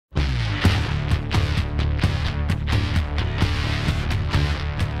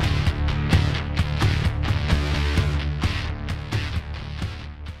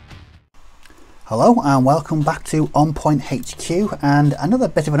Hello and welcome back to On Point HQ and another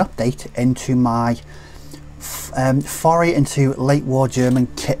bit of an update into my foray into late war German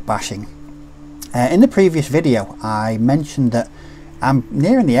kit bashing. In the previous video I mentioned that I'm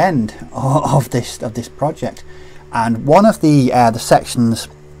nearing the end of this project, and one of the sections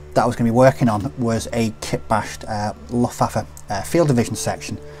that I was going to be working on was a kit bashed Luftwaffe Field Division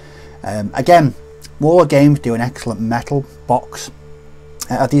section. Again, Warlord Games do an excellent metal box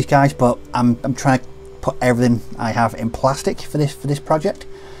of these guys, but I'm trying to put everything I have in plastic for this project,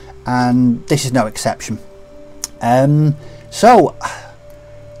 and this is no exception. So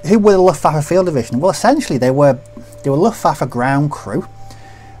who were the Luftwaffe Field Division? Well, essentially they were Luftwaffe ground crew.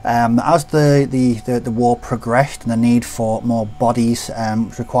 As the war progressed and the need for more bodies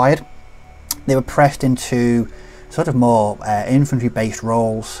was required, they were pressed into sort of more infantry based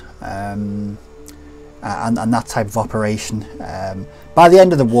roles and that type of operation. By the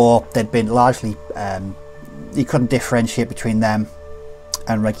end of the war, they'd been largely, you couldn't differentiate between them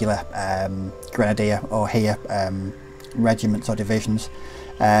and regular grenadier or here regiments or divisions.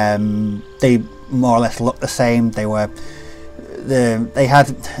 They more or less looked the same. They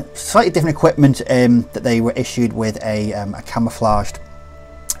had slightly different equipment that they were issued with a camouflaged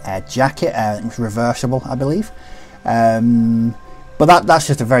jacket. It was reversible, I believe. But that's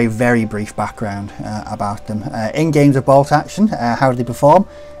just a very, very brief background about them. In games of bolt action, how do they perform?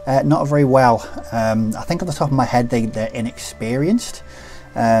 Not very well. I think off the top of my head they're inexperienced.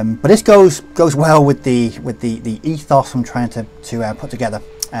 But this goes well with the ethos I'm trying to put together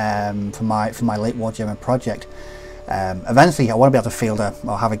for my late war German project. Eventually I want to be able to field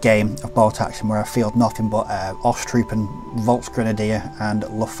or have a game of bolt action where I field nothing but Osttroop and Volksgrenadier and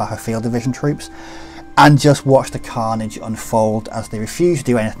Luftwaffe Field Division troops, and just watch the carnage unfold as they refuse to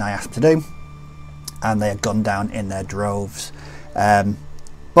do anything I ask them to do, and they are gunned down in their droves.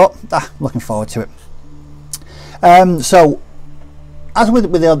 But looking forward to it. So as with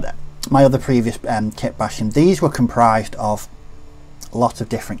my other previous kit bashing, these were comprised of lots of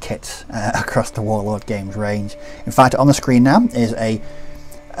different kits across the Warlord Games range. In fact, on the screen now is a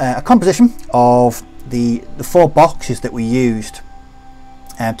composition of the 4 boxes that we used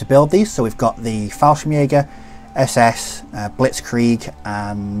to build these. So we've got the Fallschirmjäger, SS, Blitzkrieg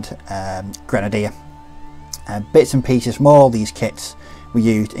and Grenadier. Bits and pieces from all these kits we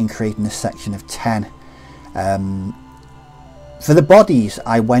used in creating this section of 10. For the bodies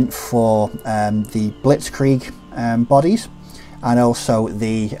I went for the Blitzkrieg bodies, and also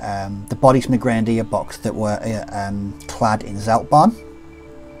the bodies from the Grenadier box that were clad in Zeltbahn,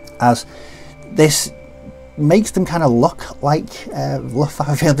 as this makes them kind of look like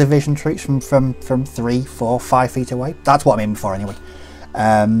Luftwaffe Field Division troops from 3, 4, 5 feet away. That's what I'm aiming for anyway.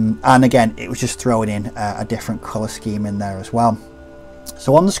 And again, it was just throwing in a different colour scheme in there as well.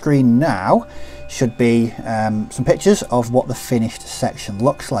 So on the screen now should be some pictures of what the finished section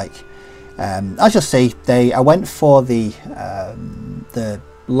looks like. As you'll see, I went for the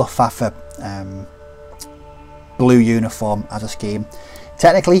Luftwaffe blue uniform as a scheme.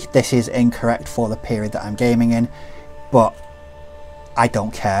 Technically this is incorrect for the period that I'm gaming in, but I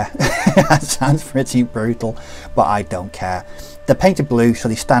don't care. That sounds pretty brutal, but I don't care. They're painted blue so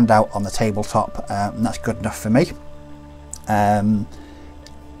they stand out on the tabletop, and that's good enough for me. Again,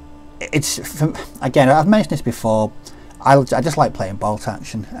 I've mentioned this before, I just like playing bolt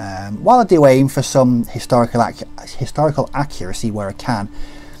action. While I do aim for some historical accuracy where I can,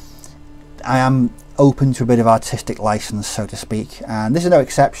 I am open to a bit of artistic license, so to speak, and this is no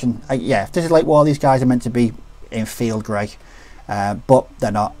exception. Yeah, if this is late war, these guys are meant to be in field grey, but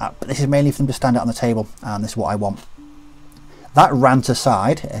they're not. But this is mainly for them to stand out on the table, and this is what I want. That rant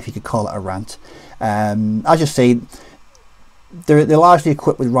aside, if you could call it a rant, as you see, they're largely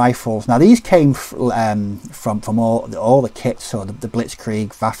equipped with rifles. Now these came from all the kits, so the Blitzkrieg,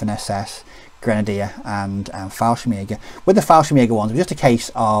 Waffen-SS, Grenadier and Fallschirmjäger. With the Fallschirmjäger ones, it was just a case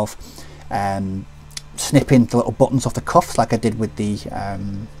of snipping the little buttons off the cuffs like I did with the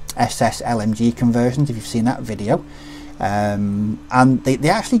SS LMG conversions, if you've seen that video. And they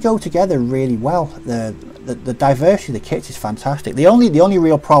actually go together really well. The diversity of the kits is fantastic. The only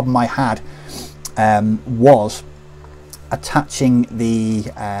real problem I had was attaching the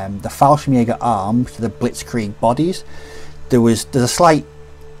Fallschirmjäger arms to the Blitzkrieg bodies. There's a slight,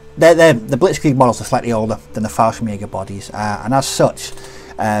 the Blitzkrieg models are slightly older than the Fallschirmjäger bodies, and as such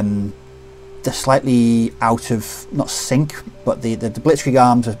they're slightly out of, not sync, but the Blitzkrieg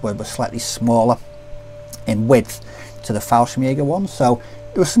arms were slightly smaller in width to the Fallschirmjäger ones, so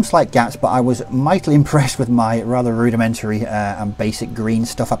there were some slight gaps, but I was mightily impressed with my rather rudimentary and basic green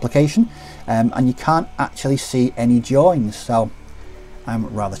stuff application, and you can't actually see any joins, so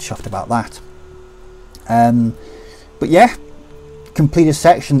I'm rather chuffed about that. But yeah, completed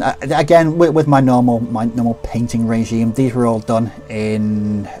section. Again, with my normal painting regime, these were all done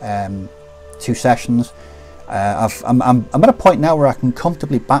in 2 sessions. I'm at a point now where I can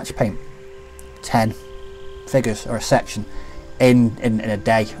comfortably batch paint 10 figures or a section in a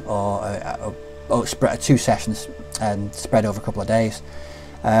day, or spread 2 sessions and spread over a couple of days,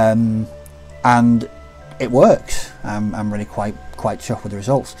 and it works. I'm really quite chuffed with the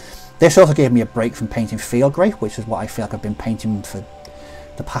results. This also gave me a break from painting field grey, which is what I feel like I've been painting for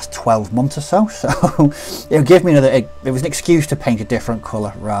the past 12 months or so. So it'll give me it was an excuse to paint a different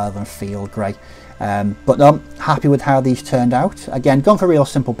colour rather than field grey. But no, I'm happy with how these turned out. Again, gone for real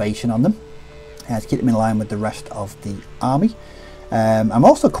simple basing on them to keep them in line with the rest of the army. I'm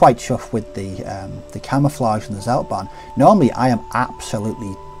also quite chuffed with the camouflage and the Zeltbahn. Normally I am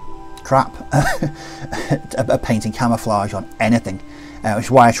absolutely crap at painting camouflage on anything, which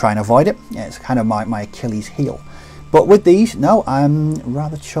is why I try and avoid it. Yeah, it's kind of my Achilles heel. But with these, no, I'm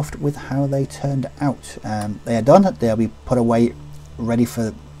rather chuffed with how they turned out. They are done. They'll be put away ready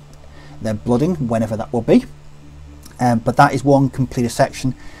for their blooding whenever that will be. But that is one completed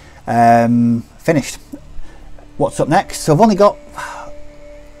section finished. What's up next? So I've only got,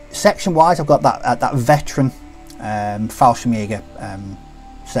 section wise, I've got that veteran Fallschirmjäger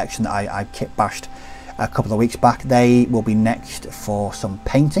section that I kit bashed a couple of weeks back. They will be next for some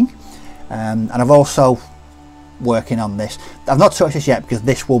painting, and I've also working on this. I've not touched this yet because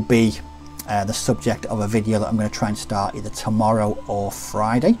this will be the subject of a video that I'm going to try and start either tomorrow or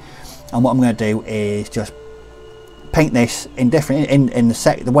Friday. And what I'm going to do is just paint this in different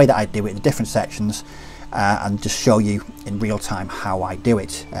the way that I do it in different sections, and just show you in real time how I do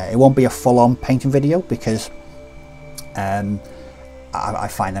it. It won't be a full-on painting video because I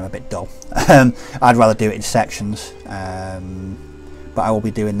find them a bit dull. I'd rather do it in sections, but I will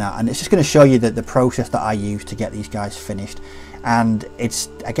be doing that, and it's just going to show you the process that I use to get these guys finished. And it's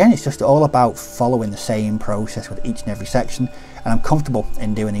just all about following the same process with each and every section, and I'm comfortable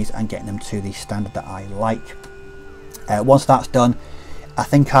in doing these and getting them to the standard that I like. Once that's done, I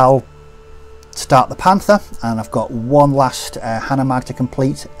think I'll start the Panther, and I've got one last Hanomag to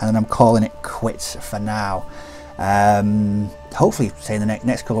complete, and then I'm calling it quits for now. Hopefully, say in the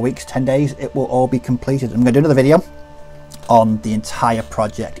next couple of weeks, 10 days, it will all be completed. I'm going to do another video on the entire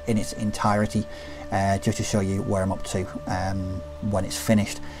project in its entirety, just to show you where I'm up to when it's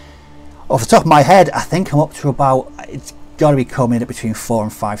finished. Off the top of my head, I think I'm up to about, it's got to be coming in at between 4,000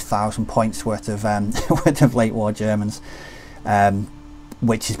 and 5,000 points worth of worth of late war Germans,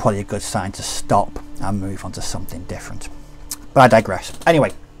 which is probably a good sign to stop and move on to something different. But I digress.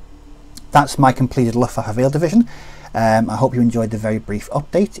 Anyway, that's my completed Luftwaffe Field Division. I hope you enjoyed the very brief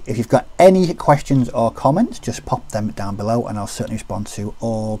update. If you've got any questions or comments, just pop them down below and I'll certainly respond to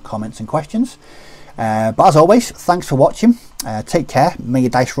all comments and questions. But as always, thanks for watching. Take care, may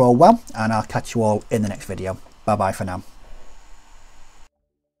your dice roll well, and I'll catch you all in the next video. Bye bye for now.